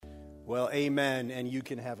Well, amen, and you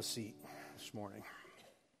can have a seat this morning.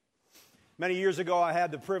 Many years ago, I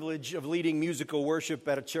had the privilege of leading musical worship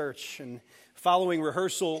at a church, and following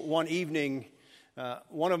rehearsal one evening,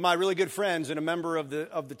 one of my really good friends and a member of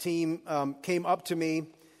the team came up to me,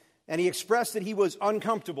 and he expressed that he was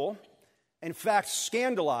uncomfortable, in fact,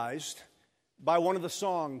 scandalized by one of the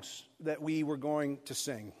songs that we were going to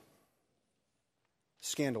sing.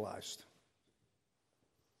 Scandalized.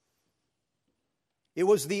 It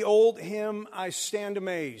was the old hymn, "I Stand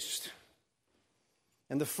Amazed."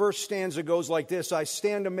 And the first stanza goes like this: I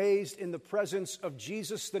stand amazed in the presence of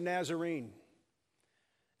Jesus the Nazarene,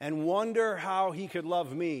 and wonder how he could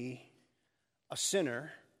love me, a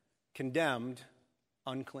sinner, condemned,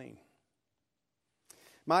 unclean.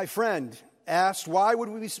 My friend asked, why would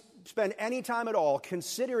we spend any time at all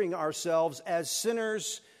considering ourselves as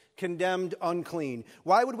sinners, condemned, unclean?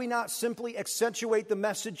 Why would we not simply accentuate the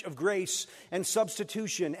message of grace and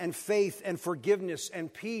substitution and faith and forgiveness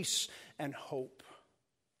and peace and hope?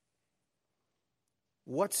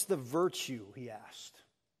 What's the virtue, he asked,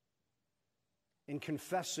 in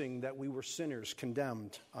confessing that we were sinners,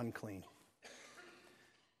 condemned, unclean?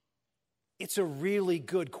 It's a really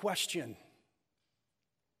good question.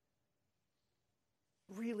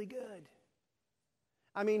 Really good.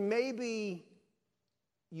 I mean, maybe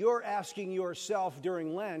you're asking yourself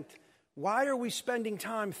during Lent, why are we spending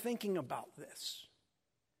time thinking about this?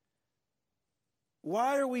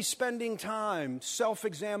 Why are we spending time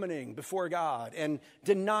self-examining before God and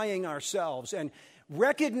denying ourselves and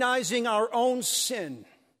recognizing our own sin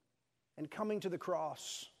and coming to the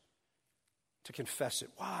cross to confess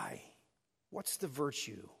it? Why? What's the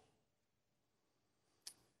virtue?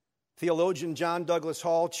 Theologian John Douglas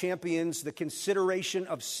Hall champions the consideration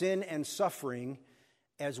of sin and suffering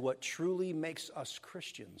as what truly makes us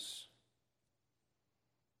Christians.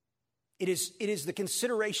 It is the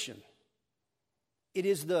consideration. It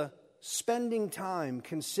is the spending time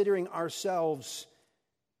considering ourselves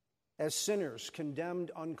as sinners,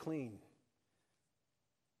 condemned, unclean,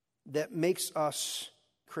 that makes us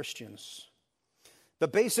Christians. The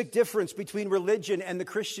basic difference between religion and the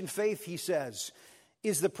Christian faith, he says,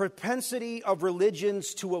 is the propensity of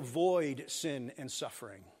religions to avoid sin and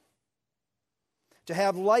suffering. To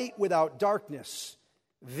have light without darkness,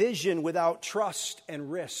 vision without trust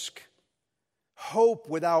and risk, hope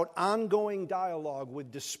without ongoing dialogue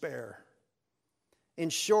with despair.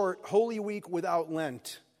 In short, Holy Week without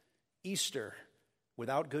Lent, Easter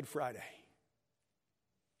without Good Friday.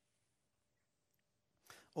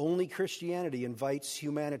 Only Christianity invites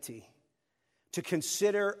humanity to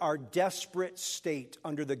consider our desperate state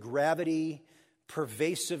under the gravity,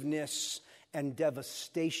 pervasiveness, and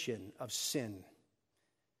devastation of sin.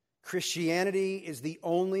 Christianity is the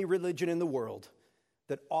only religion in the world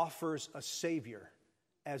that offers a Savior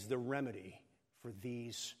as the remedy for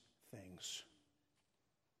these things.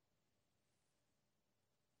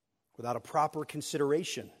 Without a proper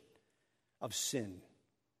consideration of sin,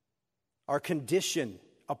 our condition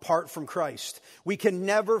apart from Christ, we can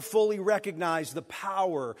never fully recognize the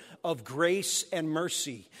power of grace and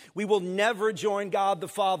mercy. We will never join God the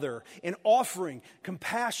Father in offering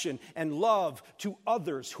compassion and love to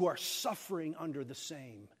others who are suffering under the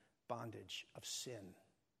same bondage of sin.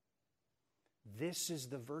 This is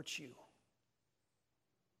the virtue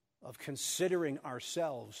of considering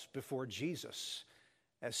ourselves before Jesus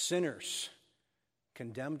as sinners,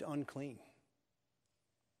 condemned, unclean.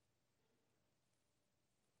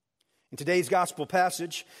 In today's gospel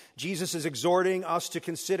passage, Jesus is exhorting us to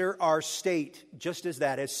consider our state just as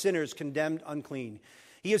that, as sinners, condemned, unclean.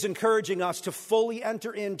 He is encouraging us to fully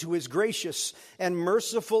enter into his gracious and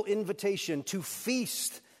merciful invitation to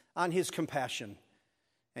feast on his compassion.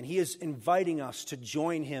 And he is inviting us to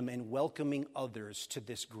join him in welcoming others to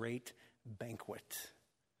this great banquet.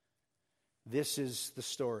 This is the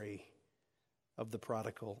story of the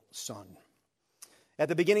prodigal son. At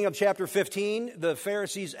the beginning of chapter 15, the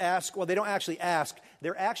Pharisees ask, well, they don't actually ask,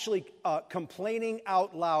 they're actually complaining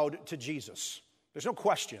out loud to Jesus. There's no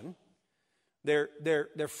question. They're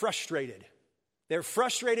frustrated. They're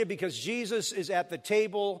frustrated because Jesus is at the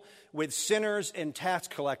table with sinners and tax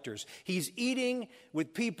collectors. He's eating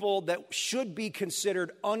with people that should be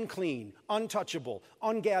considered unclean, untouchable,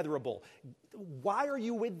 ungatherable. Why are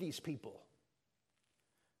you with these people?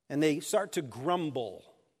 And they start to grumble,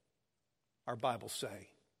 our Bibles say.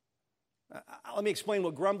 Let me explain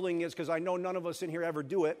what grumbling is, because I know none of us in here ever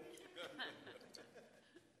do it.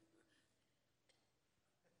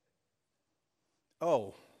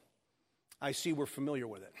 Oh, I see we're familiar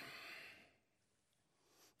with it.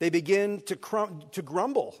 They begin to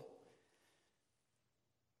grumble.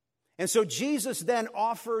 And so Jesus then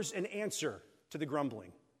offers an answer to the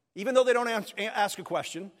grumbling. Even though they don't ask a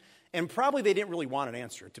question, and probably they didn't really want an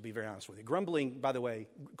answer, to be very honest with you. Grumbling, by the way,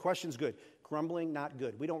 question's good. Grumbling, not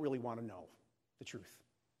good. We don't really want to know the truth.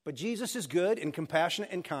 But Jesus is good and compassionate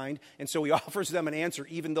and kind, and so he offers them an answer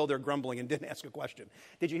even though they're grumbling and didn't ask a question.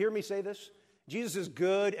 Did you hear me say this? Jesus is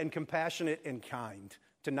good and compassionate and kind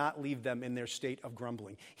to not leave them in their state of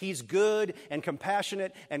grumbling. He's good and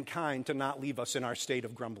compassionate and kind to not leave us in our state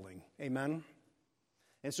of grumbling. Amen?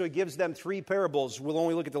 And so he gives them three parables. We'll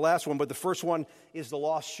only look at the last one, but the first one is the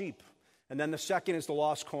lost sheep. And then the second is the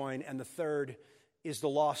lost coin. And the third is the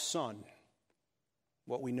lost son,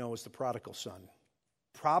 what we know as the prodigal son.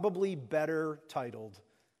 Probably better titled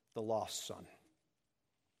the lost son.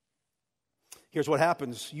 Here's what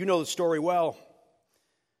happens. You know the story well.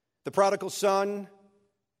 The prodigal son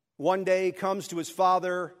one day comes to his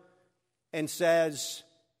father and says,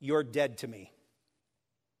 "You're dead to me."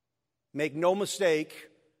 Make no mistake,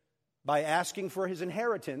 by asking for his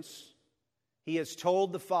inheritance, he has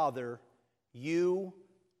told the father, "You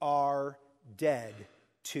are dead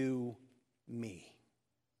to me.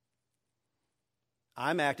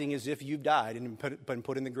 I'm acting as if you've died and been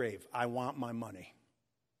put in the grave. I want my money."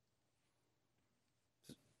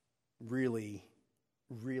 Really,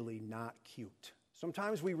 really not cute.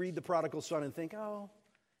 Sometimes we read the prodigal son and think, oh,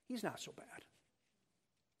 he's not so bad.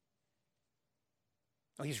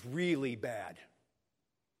 Oh, he's really bad.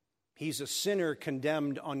 He's a sinner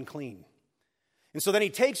condemned unclean. And so then he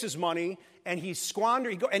takes his money and he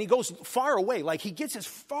goes far away. Like he gets as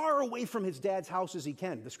far away from his dad's house as he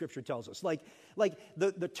can, the scripture tells us. Like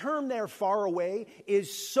the term there, far away,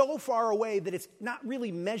 is so far away that it's not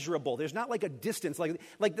really measurable. There's not like a distance. Like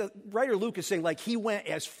the writer Luke is saying, like he went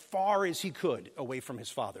as far as he could away from his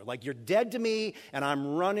father. Like, you're dead to me and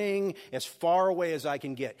I'm running as far away as I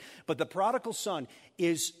can get. But the prodigal son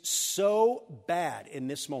is so bad in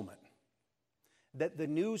this moment that the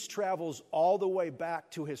news travels all the way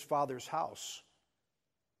back to his father's house.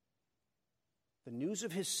 The news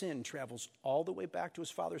of his sin travels all the way back to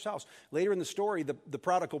his father's house. Later in the story, the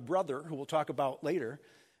prodigal brother, who we'll talk about later,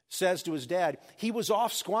 says to his dad, he was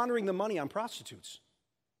off squandering the money on prostitutes.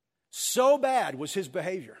 So bad was his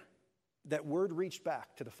behavior that word reached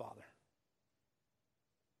back to the father.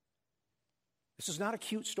 This is not a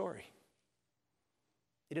cute story.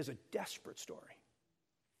 It is a desperate story.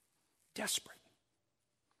 Desperate.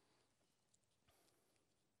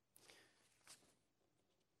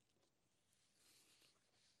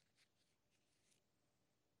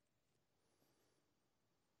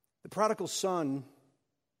 The prodigal son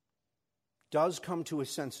does come to his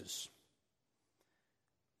senses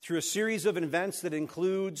through a series of events that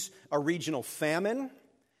includes a regional famine,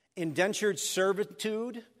 indentured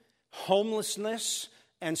servitude, homelessness,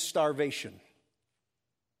 and starvation.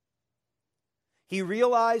 He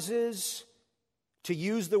realizes, to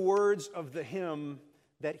use the words of the hymn,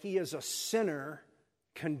 that he is a sinner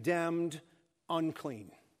condemned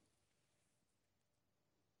unclean.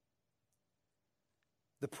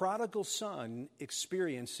 The prodigal son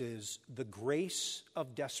experiences the grace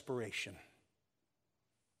of desperation.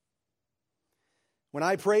 When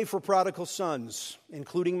I pray for prodigal sons,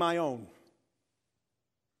 including my own,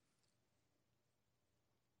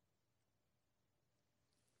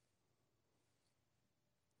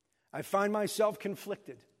 I find myself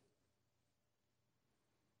conflicted.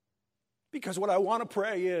 Because what I want to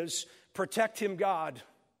pray is, protect him, God.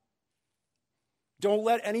 Don't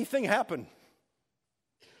let anything happen.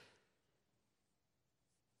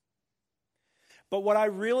 But what I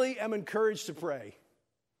really am encouraged to pray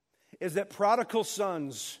is that prodigal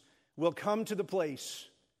sons will come to the place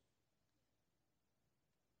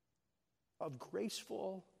of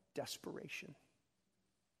graceful desperation.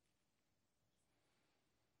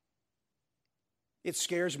 It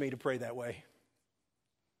scares me to pray that way.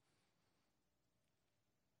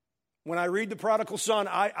 When I read the prodigal son,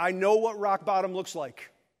 I know what rock bottom looks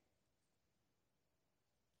like.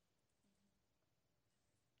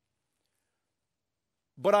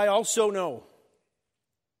 But I also know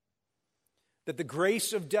that the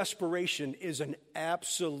grace of desperation is an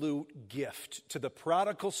absolute gift to the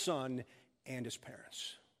prodigal son and his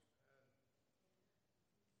parents.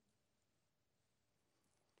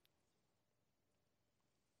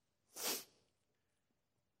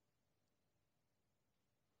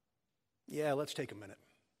 Yeah, let's take a minute.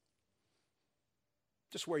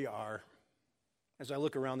 Just where you are. As I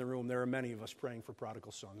look around the room, there are many of us praying for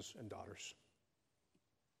prodigal sons and daughters.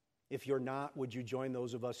 If you're not, would you join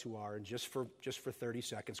those of us who are? And just for 30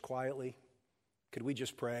 seconds, quietly, could we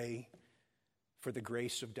just pray for the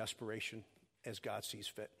grace of desperation as God sees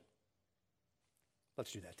fit?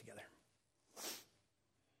 Let's do that together.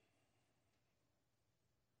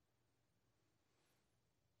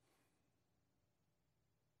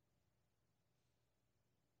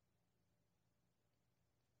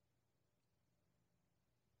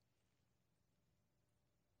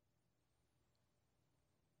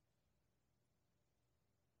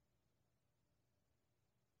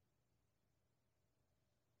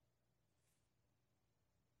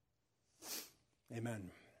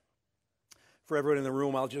 Amen. For everyone in the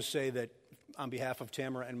room, I'll just say that on behalf of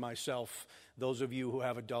Tamara and myself, those of you who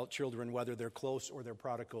have adult children, whether they're close or they're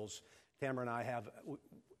prodigals, Tamara and I have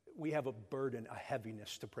a burden, a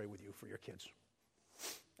heaviness to pray with you for your kids.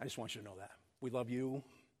 I just want you to know that. We love you.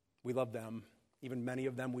 We love them. Even many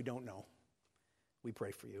of them we don't know. We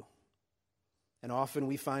pray for you. And often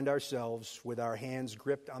we find ourselves with our hands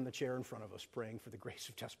gripped on the chair in front of us, praying for the grace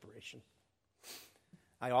of desperation.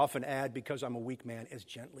 I often add, because I'm a weak man, as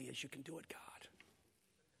gently as you can do it, God.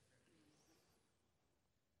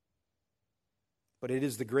 But it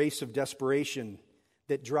is the grace of desperation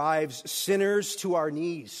that drives sinners to our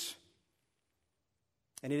knees.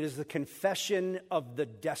 And it is the confession of the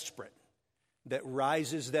desperate that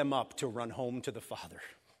rises them up to run home to the Father.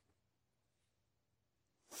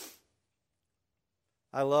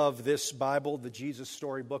 I love this Bible, the Jesus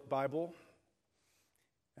Storybook Bible.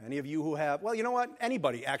 Any of you who have, well, you know what?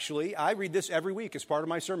 Anybody, actually. I read this every week as part of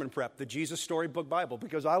my sermon prep, the Jesus Storybook Bible,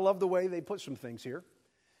 because I love the way they put some things here.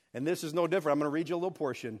 And this is no different. I'm going to read you a little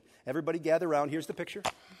portion. Everybody gather around. Here's the picture.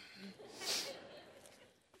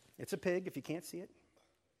 It's a pig, if you can't see it.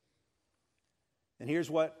 And here's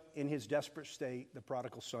what, in his desperate state, the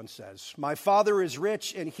prodigal son says. My father is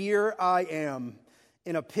rich, and here I am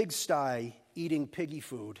in a pigsty eating piggy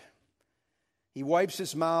food. He wipes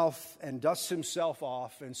his mouth and dusts himself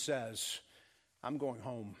off and says, I'm going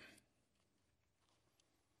home.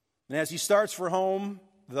 And as he starts for home,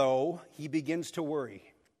 though, he begins to worry.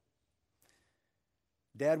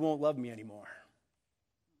 Dad won't love me anymore.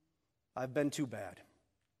 I've been too bad.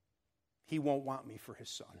 He won't want me for his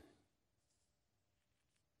son.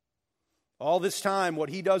 All this time, what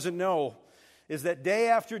he doesn't know is that day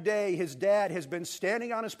after day, his dad has been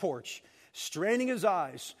standing on his porch, straining his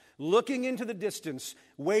eyes, looking into the distance,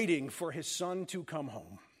 waiting for his son to come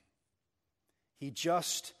home. He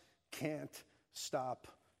just can't stop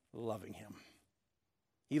loving him.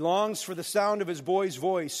 He longs for the sound of his boy's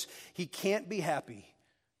voice. He can't be happy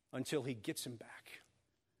until he gets him back.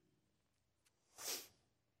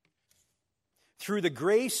 Through the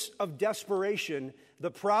grace of desperation,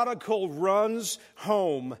 the prodigal runs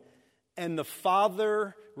home, and the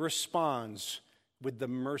father responds with the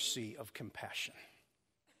mercy of compassion.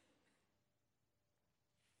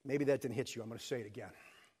 Maybe that didn't hit you. I'm going to say it again.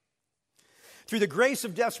 Through the grace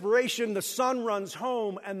of desperation, the son runs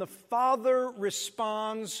home, and the father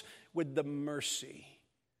responds with the mercy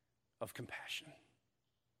of compassion.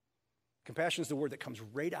 Compassion is the word that comes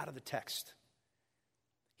right out of the text.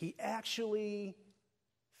 He actually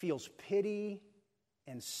feels pity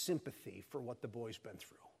and sympathy for what the boy's been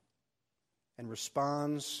through and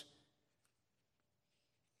responds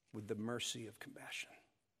with the mercy of compassion.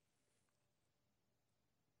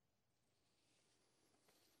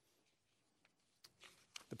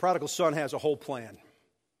 The prodigal son has a whole plan.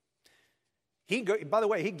 By the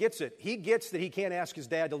way, he gets it. He gets that he can't ask his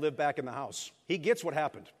dad to live back in the house. He gets what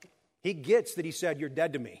happened. He gets that he said, you're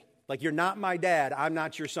dead to me. Like, you're not my dad, I'm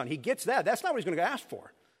not your son. He gets that. That's not what he's going to ask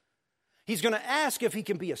for. He's going to ask if he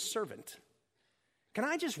can be a servant. Can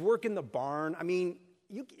I just work in the barn? I mean,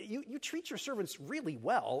 you treat your servants really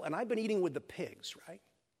well, and I've been eating with the pigs, right?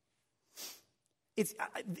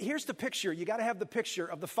 Here's the picture. You got to have the picture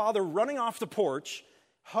of the father running off the porch,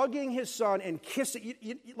 hugging his son and kissing,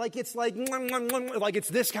 like it's it's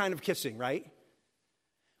this kind of kissing, right?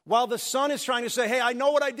 While the son is trying to say, hey, I know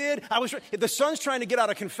what I did. The son's trying to get out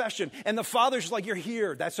a confession, and the father's like, you're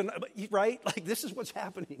here. Right? Like, this is what's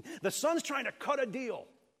happening. The son's trying to cut a deal.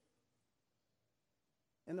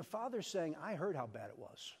 And the father's saying, I heard how bad it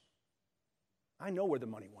was. I know where the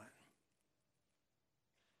money went.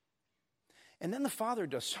 And then the father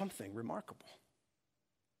does something remarkable.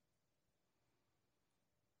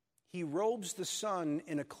 He robes the son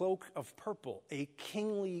in a cloak of purple, a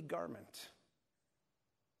kingly garment.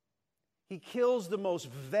 He kills the most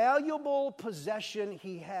valuable possession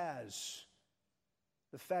he has,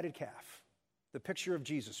 the fatted calf, the picture of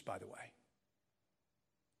Jesus, by the way.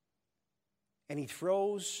 And he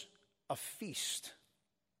throws a feast,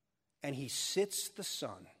 and he sits the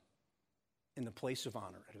son in the place of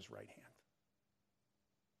honor at his right hand.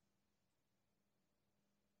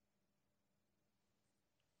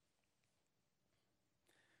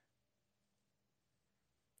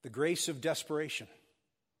 The grace of desperation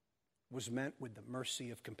was met with the mercy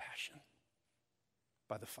of compassion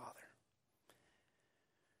by the Father.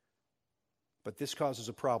 But this causes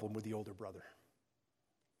a problem with the older brother.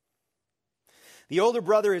 The older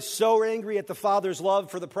brother is so angry at the father's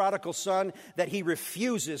love for the prodigal son that he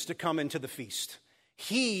refuses to come into the feast.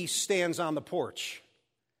 He stands on the porch,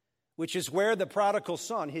 which is where the prodigal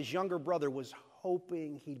son, his younger brother, was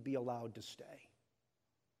hoping he'd be allowed to stay.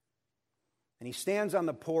 And he stands on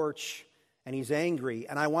the porch and he's angry.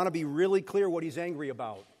 And I want to be really clear what he's angry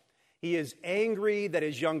about. He is angry that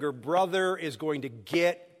his younger brother is going to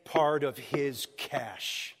get part of his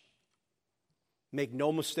cash. Make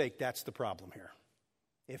no mistake, that's the problem here.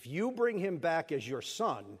 If you bring him back as your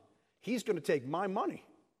son, he's going to take my money.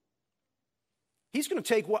 He's going to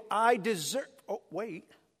take what I deserve. Oh, wait.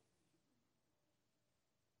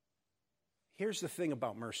 Here's the thing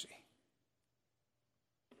about mercy.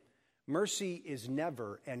 Mercy is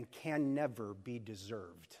never and can never be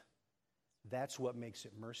deserved. That's what makes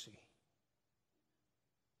it mercy.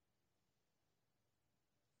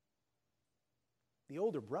 The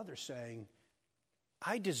older brother saying,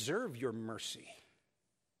 I deserve your mercy.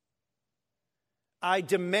 I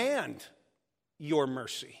demand your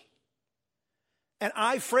mercy. And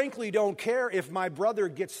I frankly don't care if my brother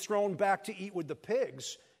gets thrown back to eat with the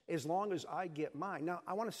pigs as long as I get mine. Now,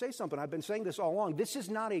 I want to say something. I've been saying this all along. This is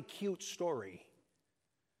not a cute story.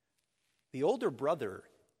 The older brother,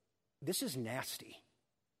 this is nasty.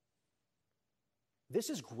 This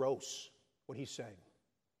is gross, what he's saying.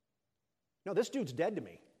 No, this dude's dead to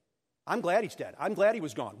me. I'm glad he's dead. I'm glad he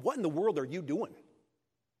was gone. What in the world are you doing?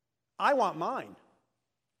 I want mine.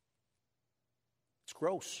 It's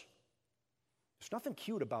gross. There's nothing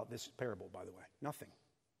cute about this parable, by the way. Nothing.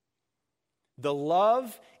 The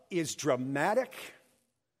love is dramatic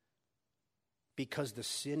because the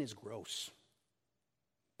sin is gross,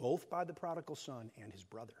 both by the prodigal son and his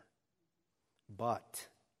brother. But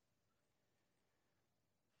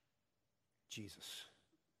Jesus.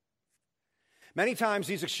 Many times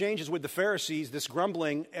these exchanges with the Pharisees, this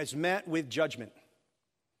grumbling is met with judgment.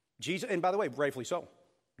 Jesus, and by the way, rightfully so.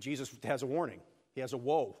 Jesus has a warning. He has a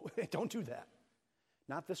woe. Don't do that.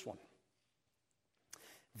 Not this one.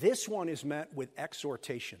 This one is met with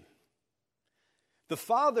exhortation. The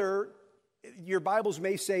father, your Bibles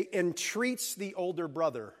may say, entreats the older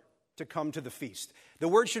brother to come to the feast. The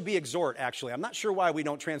word should be exhort, actually. I'm not sure why we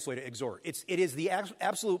don't translate it exhort. It is the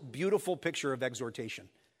absolute beautiful picture of exhortation.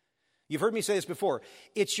 You've heard me say this before.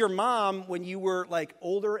 It's your mom when you were like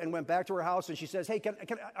older and went back to her house and she says, hey,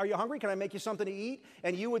 are you hungry? Can I make you something to eat?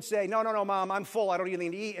 And you would say, no, Mom, I'm full. I don't need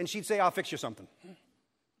anything to eat. And she'd say, I'll fix you something.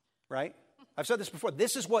 Right? I've said this before.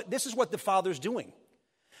 This is what the father's doing.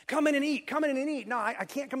 Come in and eat. Come in and eat. No, I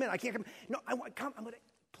can't come in. I can't come. No,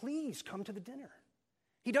 please come to the dinner.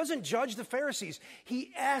 He doesn't judge the Pharisees.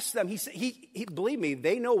 He asks them. He believe me,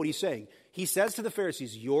 they know what he's saying. He says to the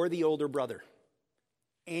Pharisees, you're the older brother.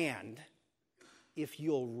 And if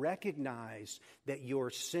you'll recognize that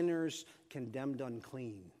you're sinners condemned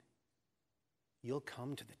unclean, you'll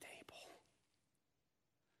come to the table.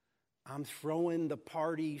 I'm throwing the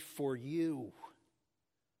party for you.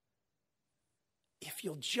 If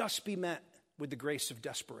you'll just be met with the grace of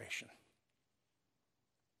desperation,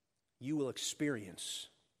 you will experience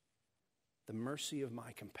the mercy of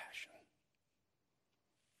my compassion.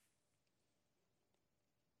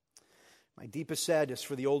 My deepest sadness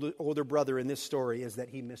for the older brother in this story is that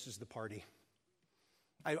he misses the party.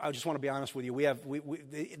 I just want to be honest with you.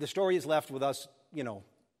 The story is left with us,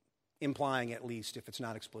 implying at least, if it's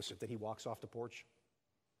not explicit, that he walks off the porch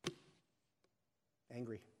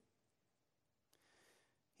angry.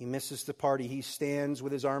 He misses the party. He stands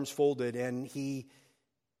with his arms folded and he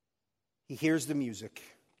hears the music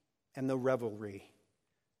and the revelry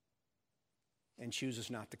and chooses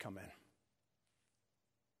not to come in.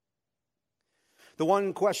 The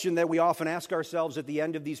one question that we often ask ourselves at the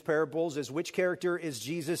end of these parables is, which character is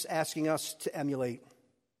Jesus asking us to emulate?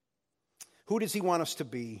 Who does he want us to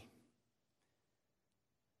be?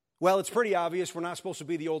 Well, it's pretty obvious we're not supposed to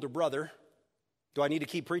be the older brother. Do I need to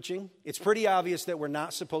keep preaching? It's pretty obvious that we're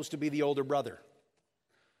not supposed to be the older brother.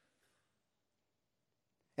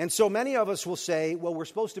 And so many of us will say, well, we're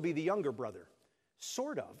supposed to be the younger brother.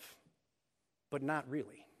 Sort of, but not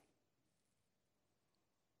really.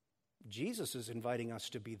 Jesus is inviting us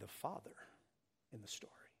to be the father in the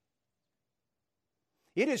story.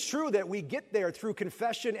 It is true that we get there through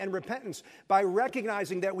confession and repentance by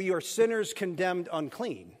recognizing that we are sinners condemned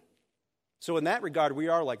unclean. So in that regard, we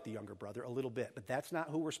are like the younger brother a little bit, but that's not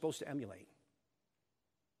who we're supposed to emulate.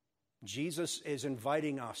 Jesus is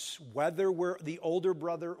inviting us, whether we're the older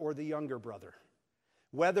brother or the younger brother,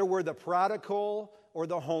 whether we're the prodigal or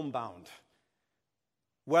the homebound,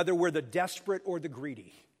 whether we're the desperate or the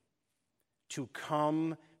greedy, to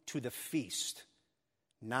come to the feast,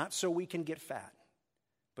 not so we can get fat,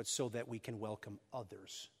 but so that we can welcome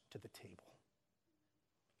others to the table.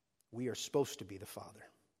 We are supposed to be the Father.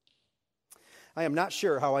 I am not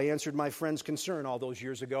sure how I answered my friend's concern all those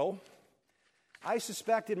years ago. I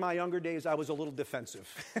suspect in my younger days I was a little defensive.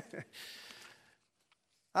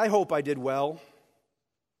 I hope I did well.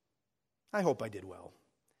 I hope I did well.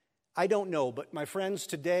 I don't know, but my friends,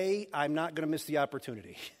 today I'm not going to miss the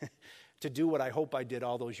opportunity to do what I hope I did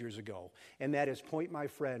all those years ago, and that is to point my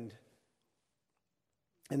friend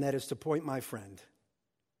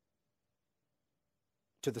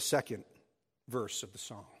to the second verse of the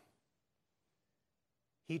song.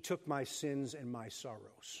 He took my sins and my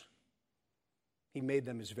sorrows. He made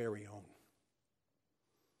them his very own.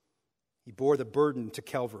 He bore the burden to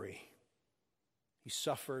Calvary. He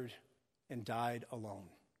suffered and died alone.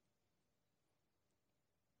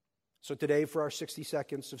 So today, for our 60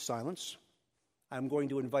 seconds of silence, I'm going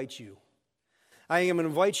to invite you. I am going to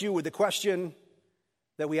invite you with the question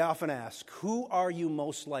that we often ask: who are you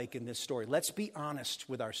most like in this story? Let's be honest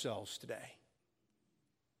with ourselves today.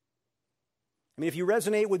 I mean, if you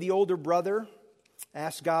resonate with the older brother,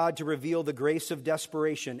 ask God to reveal the grace of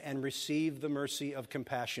desperation and receive the mercy of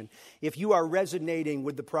compassion. If you are resonating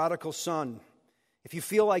with the prodigal son, if you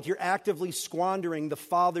feel like you're actively squandering the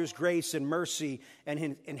Father's grace and mercy and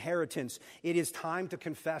his inheritance, it is time to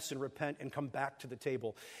confess and repent and come back to the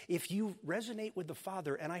table. If you resonate with the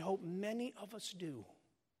Father, and I hope many of us do,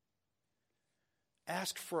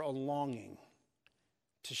 ask for a longing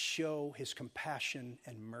to show his compassion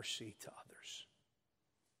and mercy to others.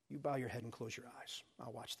 You bow your head and close your eyes.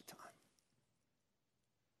 I'll watch the time.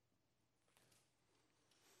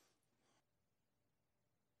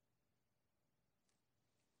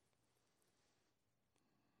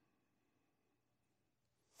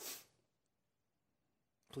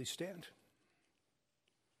 Please stand.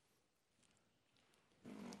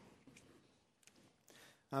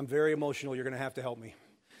 I'm very emotional. You're going to have to help me.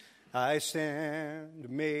 I stand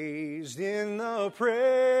amazed in the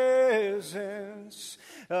presence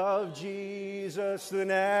of Jesus the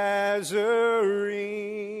Nazarene,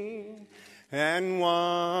 and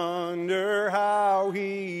wonder how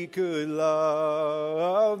he could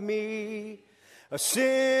love me, a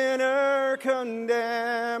sinner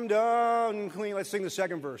condemned unclean. Let's sing the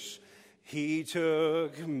second verse. He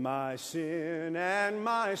took my sin and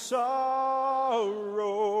my sorrow.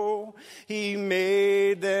 He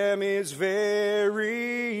made them his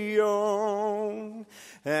very own,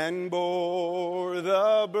 and bore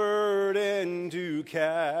the burden to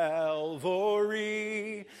Calvary,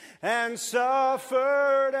 and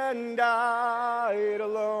suffered and died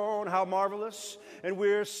alone. How marvelous. And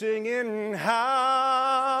we're singing,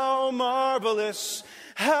 how marvelous,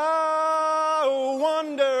 how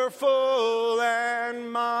wonderful,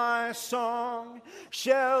 and my song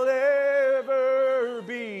shall ever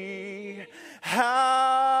be.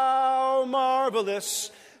 How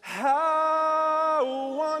marvelous,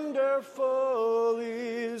 how wonderful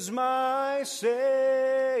is my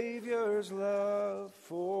Savior's love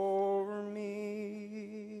for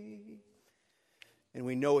me. And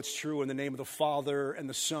we know it's true in the name of the Father and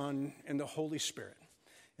the Son and the Holy Spirit.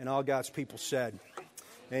 And all God's people said,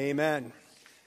 amen.